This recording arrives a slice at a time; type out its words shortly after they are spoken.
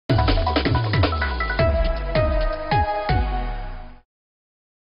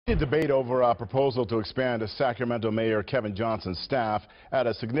Debate over a proposal to expand Sacramento Mayor Kevin Johnson's staff at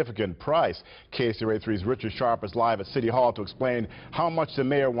a significant price. KCRA 3's Richard Sharp is live at City Hall to explain how much the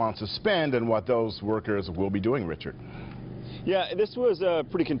mayor wants to spend and what those workers will be doing, Richard. Yeah, this was a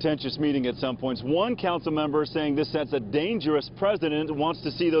pretty contentious meeting at some points. One council member saying this sets a dangerous precedent, wants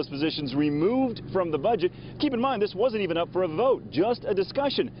to see those positions removed from the budget. Keep in mind, this wasn't even up for a vote, just a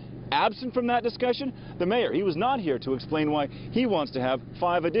discussion. Absent from that discussion, the mayor, he was not here to explain why he wants to have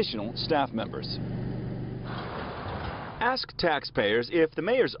 5 additional staff members. Ask taxpayers if the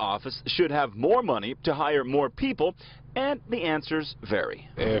mayor's office should have more money to hire more people, and the answers vary.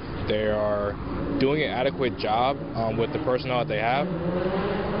 If they are doing an adequate job with the personnel that they have,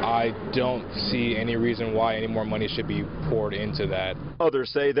 I don't see any reason why any more money should be poured into that. Others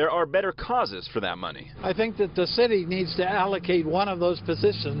say there are better causes for that money. I think that the city needs to allocate one of those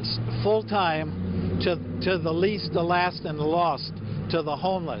positions full-time to the least, the last, and the lost, to the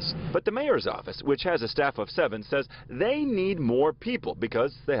homeless. But the mayor's office, which has a staff of 7, says they need more people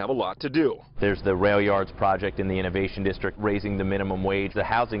because they have a lot to do. There's the rail yards project in the Innovation District, raising the minimum wage, the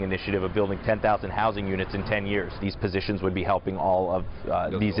housing initiative of building 10,000 housing units in 10 years. These positions would be helping all of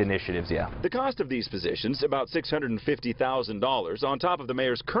these initiatives, yeah. The cost of these positions, about $650,000, on top of the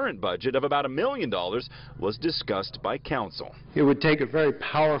mayor's current budget of about $1 million, was discussed by council. It would take a very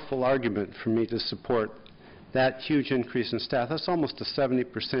powerful argument for me to support that huge increase in staff. That's almost a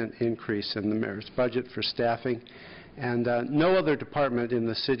 70% increase in the mayor's budget for staffing, and no other department in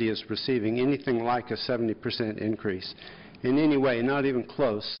the city is receiving anything like a 70% increase in any way, not even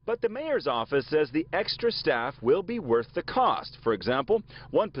close. But the mayor's office says the extra staff will be worth the cost. For example,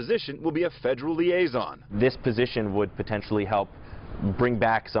 one position will be a federal liaison. This position would potentially help bring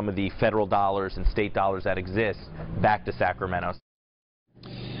back some of the federal dollars and state dollars that exist back to Sacramento.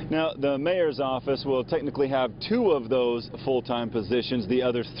 Now, the mayor's office will technically have 2 of those full-time positions. The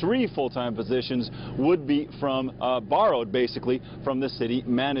other 3 full-time positions would be from borrowed, basically, from the city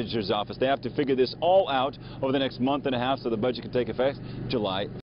manager's office. They have to figure this all out over the next month and a half so the budget can take effect July